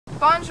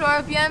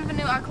Bonjour,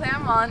 bienvenue à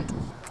Clairemont.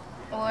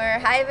 Or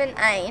Hyven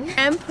ein.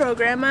 Un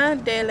programa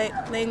de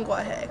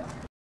lenguaje.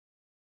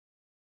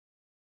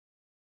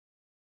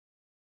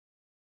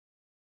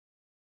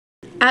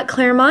 At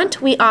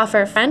Clairemont, we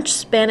offer French,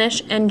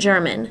 Spanish, and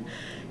German.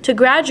 To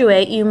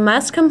graduate, you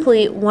must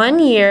complete 1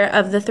 year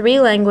of the 3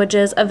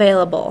 languages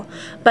available,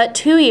 but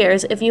 2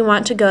 years if you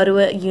want to go to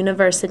a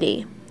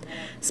university.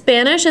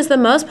 Spanish is the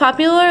most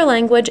popular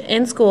language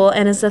in school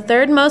and is the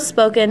 3rd most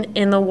spoken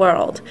in the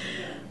world.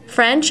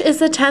 French is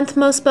the 10th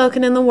most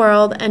spoken in the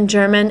world, and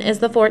German is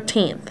the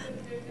 14th.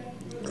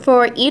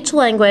 For each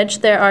language,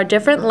 there are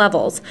different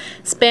levels.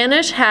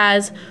 Spanish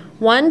has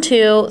 1,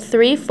 2,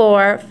 3,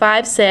 4,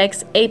 5,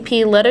 6, AP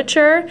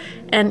Literature,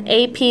 and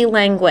AP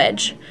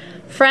Language.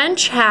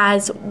 French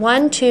has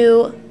 1,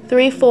 2,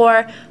 3,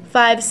 4,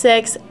 5,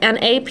 6,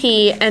 and AP,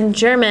 and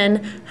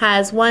German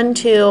has 1,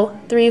 2,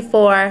 3,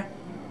 4,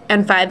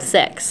 and 5,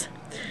 6.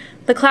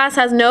 The class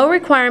has no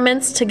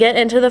requirements to get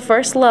into the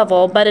first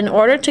level, but in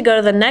order to go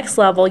to the next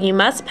level, you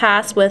must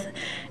pass with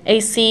a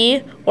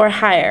C or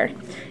higher.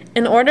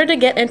 In order to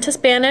get into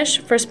Spanish,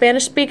 for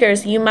Spanish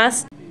speakers, you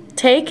must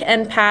take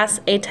and pass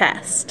a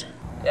test.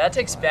 Yeah, I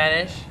took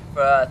Spanish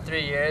for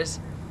 3 years.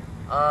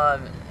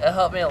 It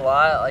helped me a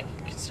lot, like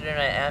considering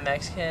I am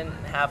Mexican,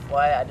 half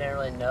white, I didn't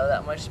really know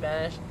that much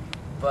Spanish,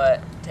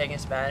 but taking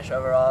Spanish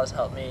overall has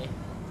helped me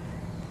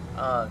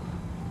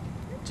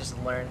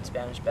just learn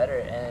Spanish better,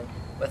 and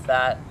with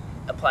that,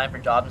 applying for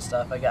jobs and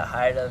stuff, I got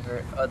hired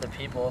over other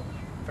people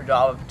for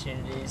job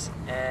opportunities,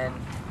 and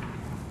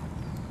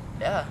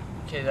yeah,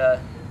 could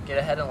get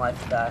ahead in life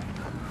with that.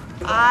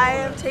 I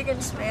have taken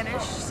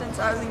Spanish since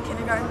I was in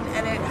kindergarten,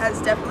 and it has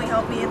definitely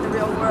helped me in the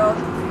real world,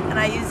 and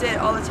I use it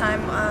all the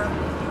time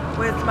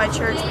with my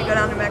church. We go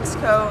down to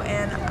Mexico,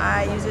 and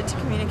I use it to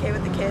communicate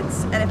with the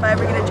kids, and if I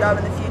ever get a job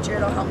in the future,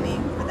 it'll help me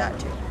with that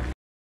too.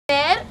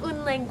 Ver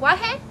un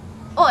lenguaje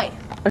hoy.